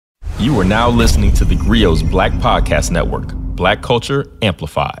You are now listening to the Grio's Black Podcast Network, Black Culture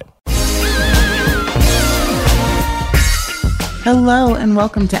Amplified. Hello and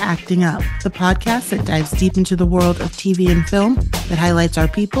welcome to Acting Up, the podcast that dives deep into the world of TV and film that highlights our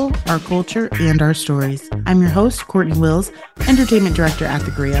people, our culture, and our stories. I'm your host, Courtney Wills, Entertainment Director at the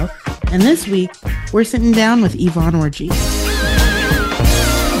Grio, and this week, we're sitting down with Yvonne Orji.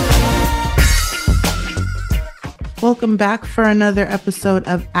 Welcome back for another episode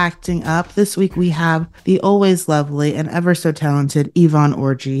of Acting Up. This week we have the always lovely and ever so talented Yvonne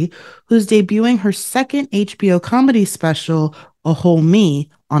Orji, who's debuting her second HBO comedy special, A Whole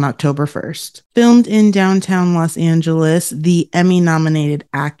Me, on October 1st. Filmed in downtown Los Angeles, the Emmy-nominated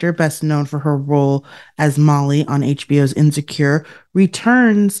actor, best known for her role as Molly on HBO's Insecure,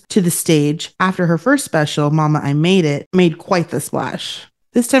 returns to the stage after her first special, Mama, I Made It, made quite the splash.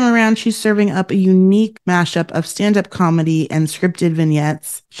 This time around, she's serving up a unique mashup of stand-up comedy and scripted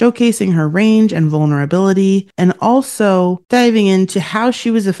vignettes, showcasing her range and vulnerability, and also diving into how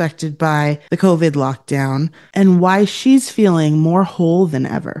she was affected by the COVID lockdown and why she's feeling more whole than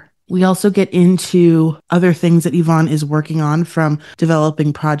ever. We also get into other things that Yvonne is working on, from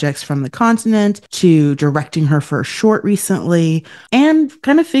developing projects from the continent to directing her first short recently, and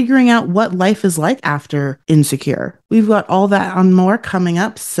kind of figuring out what life is like after Insecure. We've got all that and more coming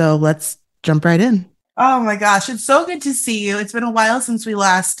up, so let's jump right in. Oh my gosh, it's so good to see you. It's been a while since we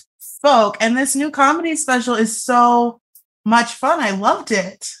last spoke, and this new comedy special is so much fun. I loved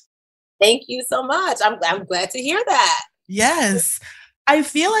it. Thank you so much. I'm glad to hear that. Yes. I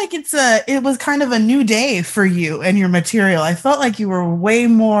feel like it was kind of a new day for you and your material. I felt like you were way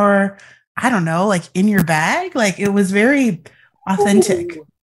more, I don't know, like in your bag. Like it was very authentic.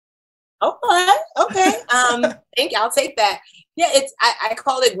 Ooh. Okay. Thank you. I'll take that. Yeah, I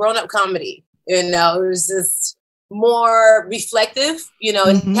call it grown-up comedy. You know, it was just more reflective. You know,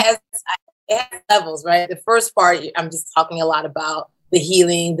 it has levels, right? The first part, I'm just talking a lot about the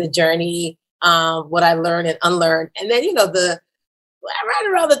healing, the journey, what I learned and unlearned. And then, you know,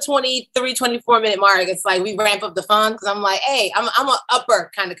 right around the 23, 24-minute mark, it's like we ramp up the fun because I'm like, hey, I'm an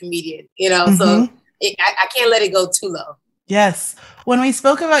upper kind of comedian, you know, so I can't let it go too low. Yes. When we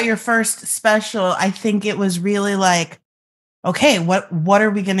spoke about your first special, I think it was really like, okay, what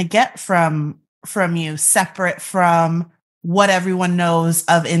are we going to get from you, separate from what everyone knows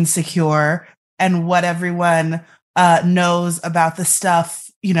of Insecure and what everyone knows about the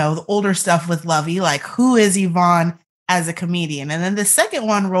stuff, you know, the older stuff with Lovey, like who is Yvonne as a comedian? And then the second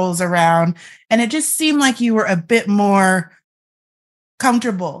one rolls around and it just seemed like you were a bit more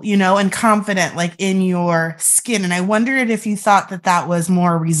comfortable, you know, and confident, like in your skin. And I wondered if you thought that was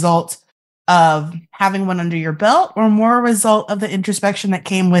more a result of having one under your belt or more a result of the introspection that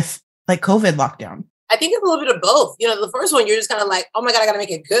came with like COVID lockdown. I think it's a little bit of both. You know, the first one, you're just kind of like, oh my God, I got to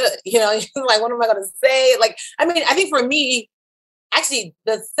make it good. You know, like, what am I going to say? Like, I mean, I think for me, actually,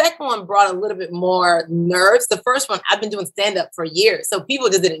 the second one brought a little bit more nerves. The first one, I've been doing stand-up for years. So people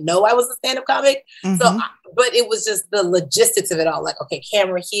just didn't know I was a stand-up comic. But it was just the logistics of it all. Like, okay,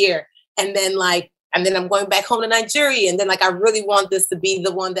 camera here. And then I'm going back home to Nigeria. And then like, I really want this to be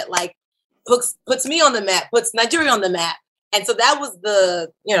the one that like puts me on the map, puts Nigeria on the map. And so that was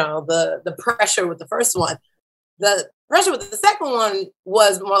the pressure with the first one. The pressure with the second one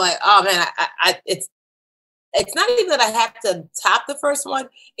was more like, oh man, it's not even that I have to top the first one.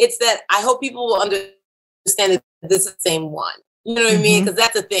 It's that I hope people will understand that this is the same one. You know what I mean? Because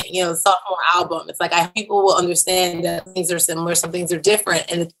that's the thing, you know, the sophomore album. It's like I hope people will understand that things are similar, some things are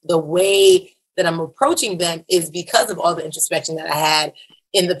different. And the way that I'm approaching them is because of all the introspection that I had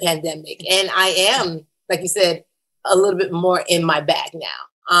in the pandemic. And I am, like you said, a little bit more in my bag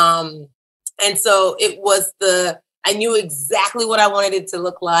now. And so it was I knew exactly what I wanted it to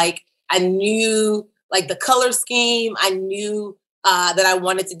look like. I knew like the color scheme, I knew that I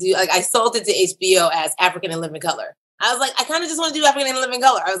wanted to do, like I sold it to HBO as African and Living Color. I was like, I kind of just want to do African and Living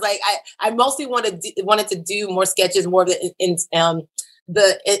Color. I was like, I mostly wanted to do more sketches, more of the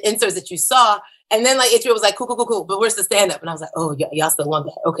inserts that you saw. And then like HBO was like, cool, but where's the stand-up? And I was like, oh, y'all still want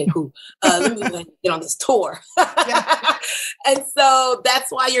that? Okay, cool. Let me get on this tour. And so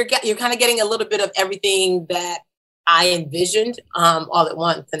that's why you're kind of getting a little bit of everything that I envisioned all at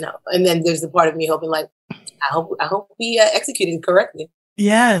once. And then there's the part of me hoping like, I hope we executed correctly.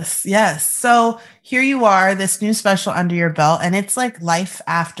 Yes. So here you are, this new special under your belt, and it's like life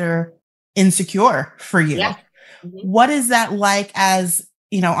after Insecure for you. Yeah. What is that like as,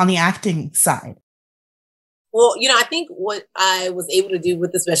 you know, on the acting side? Well, you know, I think what I was able to do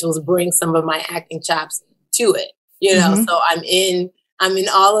with the special was bring some of my acting chops to it. You know, so I'm in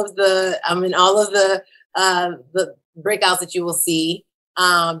all of the breakouts that you will see.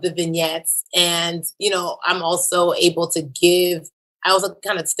 the vignettes. And, I'm also able to I also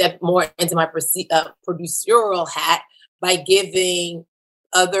kind of step more into my producerial hat by giving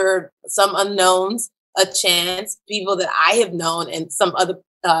some unknowns a chance, people that I have known and some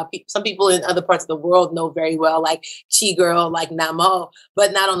people in other parts of the world know very well, like Chi Girl, like Namo,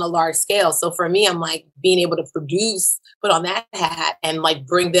 but not on a large scale. So for me, I'm like being able to put on that hat and like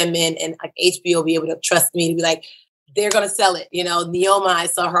bring them in, and like HBO be able to trust me to be like, they're going to sell it. Neoma, I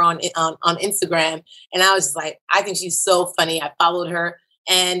saw her on Instagram, and I was just like, I think she's so funny. I followed her,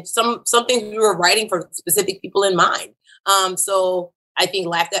 and some things we were writing for specific people in mind. So I think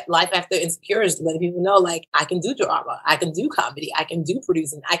Life After Insecure is letting people know, like, I can do drama, I can do comedy, I can do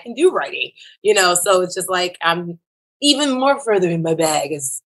producing, I can do writing, so it's just like, I'm even more further in my bag,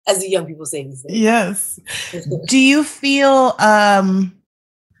 as the young people say these days. Yes. Do you feel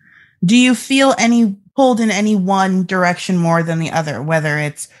any pulled in any one direction more than the other, whether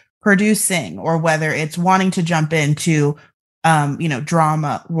it's producing or whether it's wanting to jump into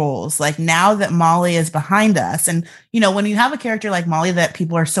drama roles? Like, now that Molly is behind us, and when you have a character like Molly that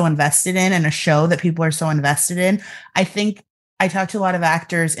people are so invested in, and a show that people are so invested in, I think I talk to a lot of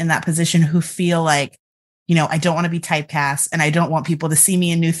actors in that position who feel like, I don't want to be typecast, and I don't want people to see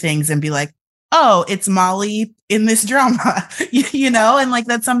me in new things and be like, oh, it's Molly in this drama, and like,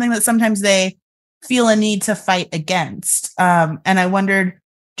 that's something that sometimes they feel a need to fight against. And I wondered,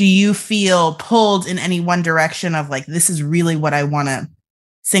 do you feel pulled in any one direction of like, this is really what I want to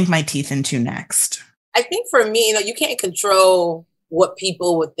sink my teeth into next? I think for me, you can't control what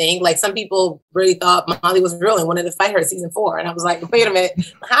people would think. Like, some people really thought Molly was real and wanted to fight her in season 4. And I was like, wait a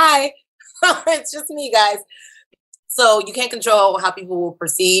minute. Hi, it's just me, guys. So you can't control how people will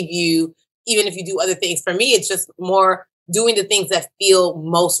perceive you, even if you do other things. For me, it's just more doing the things that feel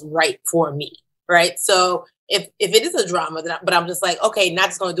most right for me. Right. So if it is a drama, but I'm just like, okay, not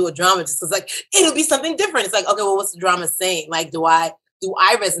just going to do a drama just because, like, it'll be something different. It's like, okay, well, what's the drama saying? Like, do I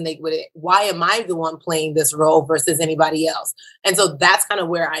resonate with it? Why am I the one playing this role versus anybody else? And so that's kind of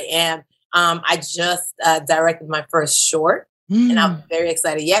where I am. I just directed my first short, and I'm very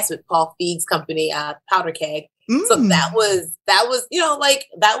excited. Yes, with Paul Feig's company, Powder Keg. So that was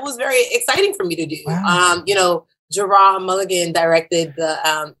that was very exciting for me to do. Wow. Gerard Mulligan directed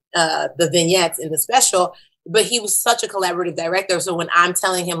the vignettes in the special, but he was such a collaborative director. So when I'm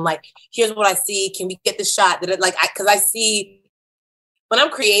telling him, like, here's what I see, can we get the shot? Because I see, when I'm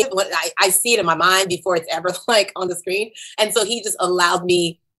creative, I see it in my mind before it's ever like on the screen. And so he just allowed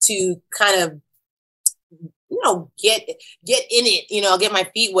me to kind of, get in it, get my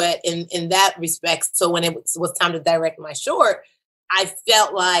feet wet in that respect. So when it was time to direct my short, I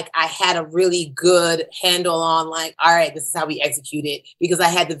felt like I had a really good handle on, like, all right, this is how we execute it, because I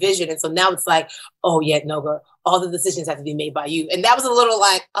had the vision. And so now it's like, oh yeah, no, girl, all the decisions have to be made by you. And that was a little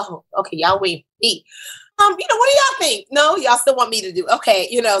like, oh, okay, y'all wait for me. What do y'all think? No, y'all still want me to do? Okay.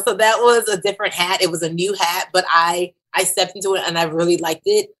 So that was a different hat. It was a new hat, but I stepped into it and I really liked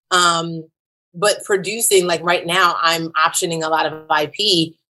it. But producing, like right now, I'm optioning a lot of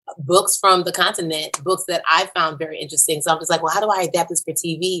IP, books from the continent, books that I found very interesting. So I'm just like, well, how do I adapt this for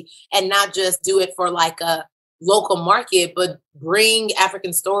TV and not just do it for like a local market, but bring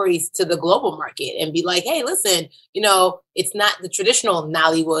African stories to the global market and be like, hey, listen, it's not the traditional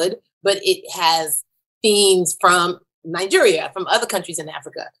Nollywood, but it has themes from Nigeria, from other countries in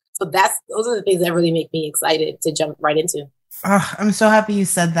Africa. So those are the things that really make me excited to jump right into. Oh, I'm so happy you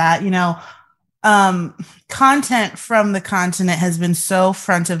said that. Content from the continent has been so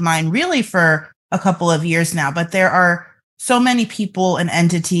front of mind really for a couple of years now, but there are so many people and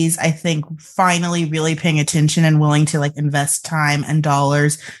entities, I think, finally really paying attention and willing to like invest time and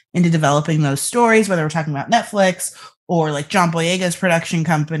dollars into developing those stories, whether we're talking about Netflix or like John Boyega's production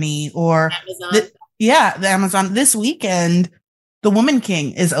company or the Amazon. This weekend, The Woman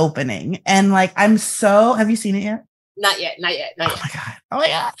King is opening. And like, have you seen it yet? Not yet. Oh my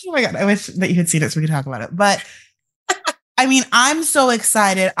God. I wish that you had seen it so we could talk about it. But I mean, I'm so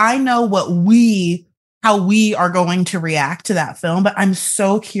excited. I know how we are going to react to that film, but I'm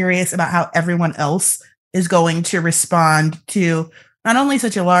so curious about how everyone else is going to respond to not only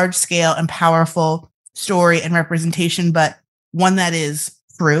such a large scale and powerful story and representation, but one that is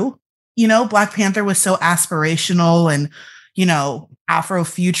true. Black Panther was so aspirational and,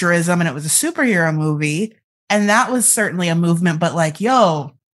 Afrofuturism, and it was a superhero movie. And that was certainly a movement, but like,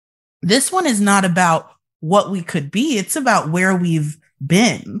 this one is not about what we could be. It's about where we've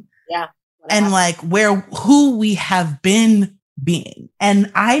been. Yeah. And like who we have been being.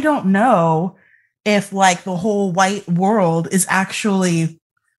 And I don't know if like the whole white world is actually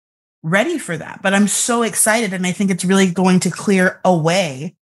ready for that. But I'm so excited. And I think it's really going to clear a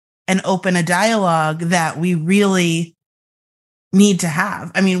way and open a dialogue that we really need to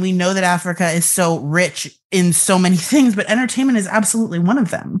have. I mean, we know that Africa is so rich in so many things, but entertainment is absolutely one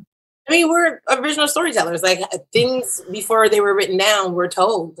of them. I mean, we're original storytellers. Like, things before they were written down were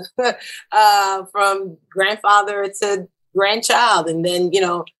told from grandfather to grandchild. And then,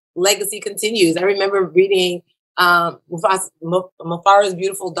 legacy continues. I remember reading Mufara's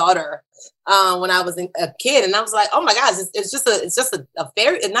Beautiful Daughter when I was a kid. And I was like, oh my gosh, it's just a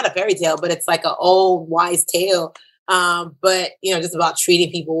fairy, it's not a fairy tale, but it's like an old wise tale. But just about treating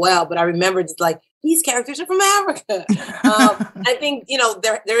people well. But I remember just like, these characters are from Africa. I think,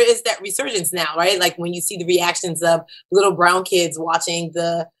 there is that resurgence now, right? Like when you see the reactions of little brown kids watching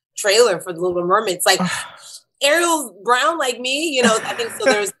the trailer for The Little Mermaid, it's like, Ariel's brown like me, I think so.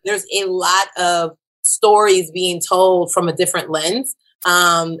 There's a lot of stories being told from a different lens,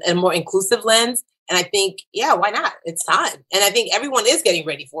 and more inclusive lens. And I think, yeah, why not? It's time. And I think everyone is getting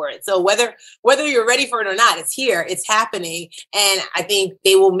ready for it. So whether you're ready for it or not, it's here, it's happening. And I think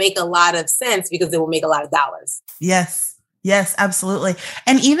they will make a lot of sense because they will make a lot of dollars. Yes. Yes, absolutely.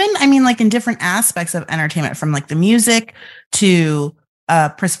 And even, I mean, like in different aspects of entertainment, from like the music to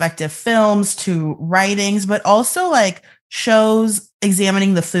perspective films to writings, but also like shows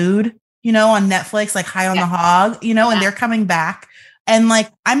examining the food, on Netflix, like High on the Hog, and they're coming back. And like,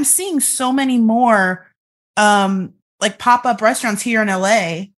 I'm seeing so many more, like pop-up restaurants here in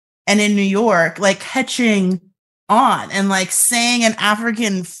LA and in New York, like catching on and like saying an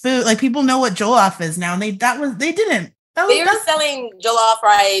African food, like people know what jollof is now. And they didn't. They were selling jollof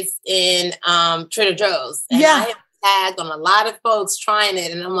rice in Trader Joe's. And I have tagged on a lot of folks trying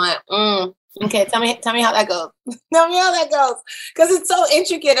it. And I'm like, okay, tell me how that goes. Tell me how that goes. Because it's so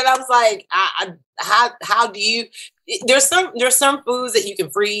intricate. And I was like, how do you, there's some foods that you can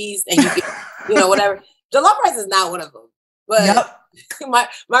freeze and you can, whatever. Jollof rice is not one of them. But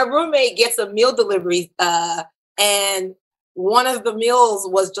my roommate gets a meal delivery and one of the meals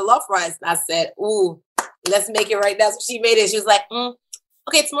was jollof rice. And I said, ooh, let's make it right now. So she made it. She was like,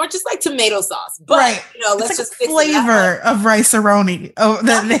 okay, it's more just like tomato sauce, but let's like just fix flavor of rice-a-roni. Oh,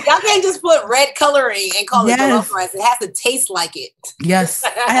 y'all can't just put red coloring and call it jollof rice. It has to taste like it. Yes,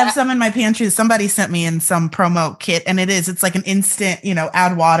 I have some in my pantry. Somebody sent me in some promo kit, and it's like an instant.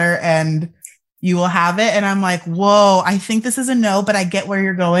 Add water and you will have it. And I'm like, whoa, I think this is a no, but I get where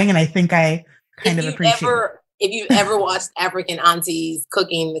you're going, and I think I kind of appreciate it. If you've ever watched African aunties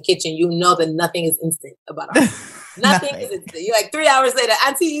cooking in the kitchen, you know that nothing is instant about it. Nothing is instant. You're like 3 hours later,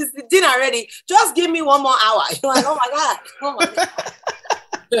 auntie, is the dinner ready? Just give me 1 more hour. You're like, oh my God.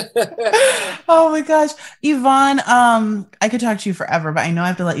 Oh my gosh. Yvonne, I could talk to you forever, but I know I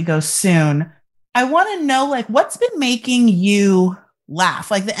have to let you go soon. I want to know, like, what's been making you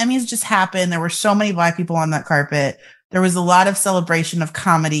laugh? Like, the Emmys just happened. There were so many Black people on that carpet. There was a lot of celebration of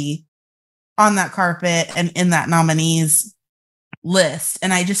comedy on that carpet and in that nominees list.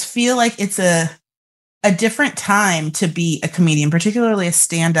 And I just feel like it's a different time to be a comedian, particularly a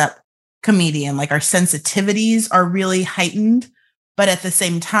stand-up comedian. Like, our sensitivities are really heightened, but at the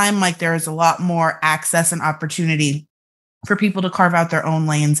same time, like, there is a lot more access and opportunity for people to carve out their own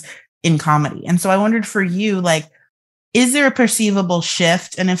lanes in comedy. And so I wondered for you, like, is there a perceivable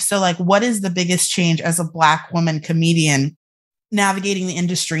shift? And if so, like, what is the biggest change as a Black woman comedian navigating the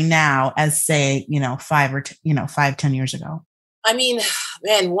industry now as, say, 5-10 years ago? I mean,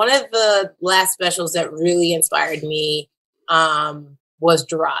 man, one of the last specials that really inspired me was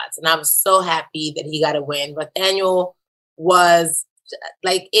Gerard's. And I was so happy that he got a win. But Daniel was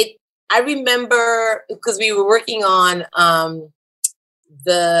like it. I remember because we were working on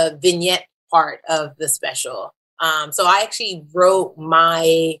the vignette part of the special. So I actually wrote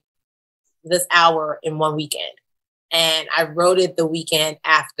this hour in one weekend. And I wrote it the weekend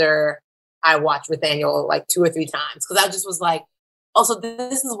after I watched with Daniel like 2 or 3 times. Because I just was like, oh, so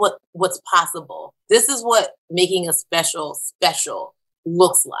this is what's possible. This is what making a special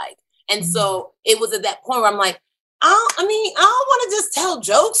looks like. And so it was at that point where I'm like, I don't want to just tell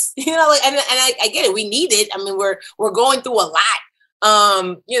jokes, and I get it. We need it. I mean, we're going through a lot,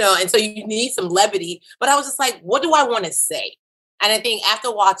 and so you need some levity. But I was just like, what do I want to say? And I think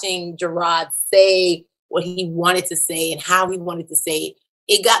after watching Gerard say what he wanted to say and how he wanted to say it,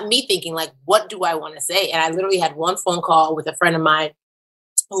 it got me thinking, like, what do I want to say? And I literally had one phone call with a friend of mine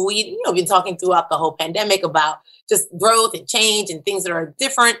who we, been talking throughout the whole pandemic about just growth and change and things that are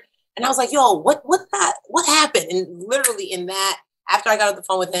different. And I was like, yo, what happened? And literally in that, after I got off the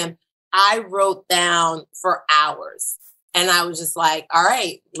phone with him, I wrote down for hours. And I was just like, all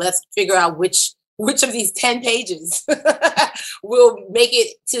right, let's figure out which which of these 10 pages will make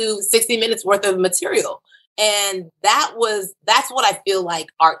it to 60 minutes worth of material. And that's what I feel like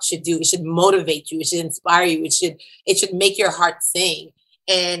art should do. It should motivate you. It should inspire you. It should make your heart sing.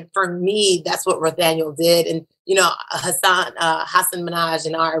 And for me, that's what Rothaniel did. And, Hassan Minhaj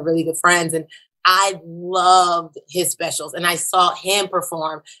and I are really good friends. And I loved his specials, and I saw him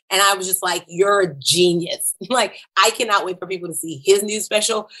perform, and I was just like, you're a genius. Like, I cannot wait for people to see his new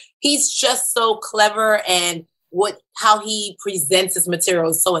special. He's just so clever, and how he presents his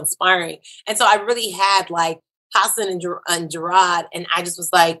material is so inspiring. And so I really had like Hassan and Gerard, and I just was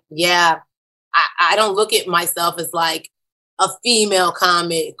like, yeah, I don't look at myself as like a female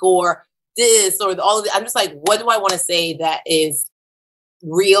comic or this or all of it. I'm just like, what do I want to say that is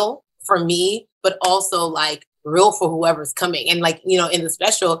real for me, but also like real for whoever's coming? And like, in the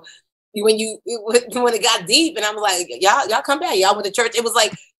special, when it got deep, and I'm like, y'all come back, y'all went to church. It was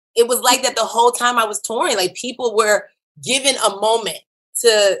like that the whole time I was touring. Like, people were given a moment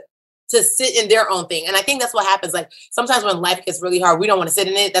to sit in their own thing. And I think that's what happens. Like, sometimes when life gets really hard, we don't want to sit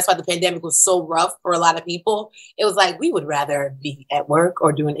in it. That's why the pandemic was so rough for a lot of people. It was like, we would rather be at work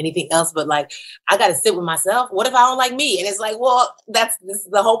or doing anything else, but like, I got to sit with myself. What if I don't like me? And it's like, well, this is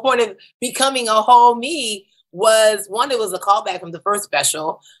the whole point of becoming a whole me. Was one, it was a callback from the first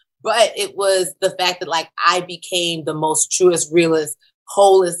special, but it was the fact that like I became the most truest, realest,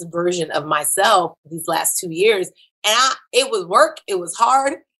 wholest version of myself these last 2 years. And it was work. It was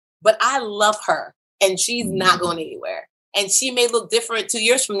hard. But I love her, and she's not going anywhere. And she may look different 2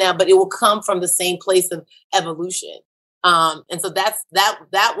 years from now, but it will come from the same place of evolution. And so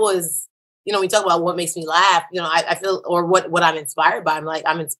that was, when we talk about what makes me laugh, I feel, or what I'm inspired by.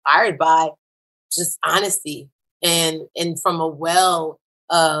 I'm inspired by just honesty and from a well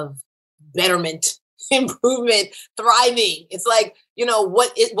of betterment, improvement, thriving. It's like,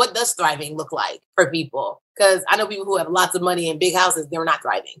 what does thriving look like for people? Because I know people who have lots of money and big houses, they're not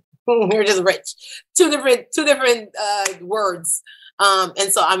thriving. They're just rich. Two different words.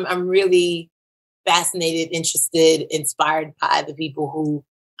 And so I'm really fascinated, interested, inspired by the people who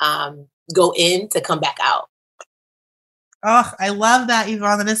go in to come back out. Oh, I love that,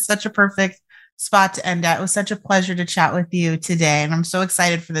 Yvonne. That is such a perfect spot to end at. It was such a pleasure to chat with you today. And I'm so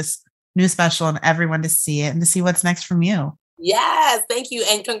excited for this new special and everyone to see it and to see what's next from you. Yes, thank you.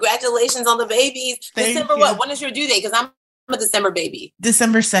 And congratulations on the babies. December what? When is your due date? Because I'm a December baby.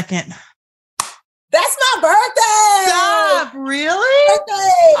 December 2nd. That's my birthday. Stop, really?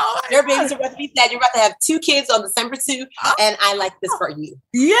 Birthday. Oh, your babies are about to be sad. You're about to have 2 kids on December 2, and I like this for you.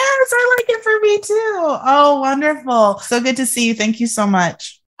 Yes, I like it for me too. Oh, wonderful. So good to see you. Thank you so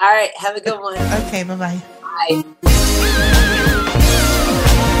much. All right. Have a good one. Okay, bye-bye. Bye.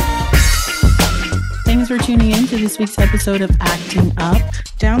 Thanks for tuning in to this week's episode of Acting Up.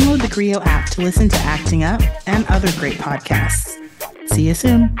 Download the Grio app to listen to Acting Up and other great podcasts. See you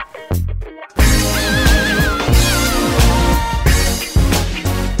soon.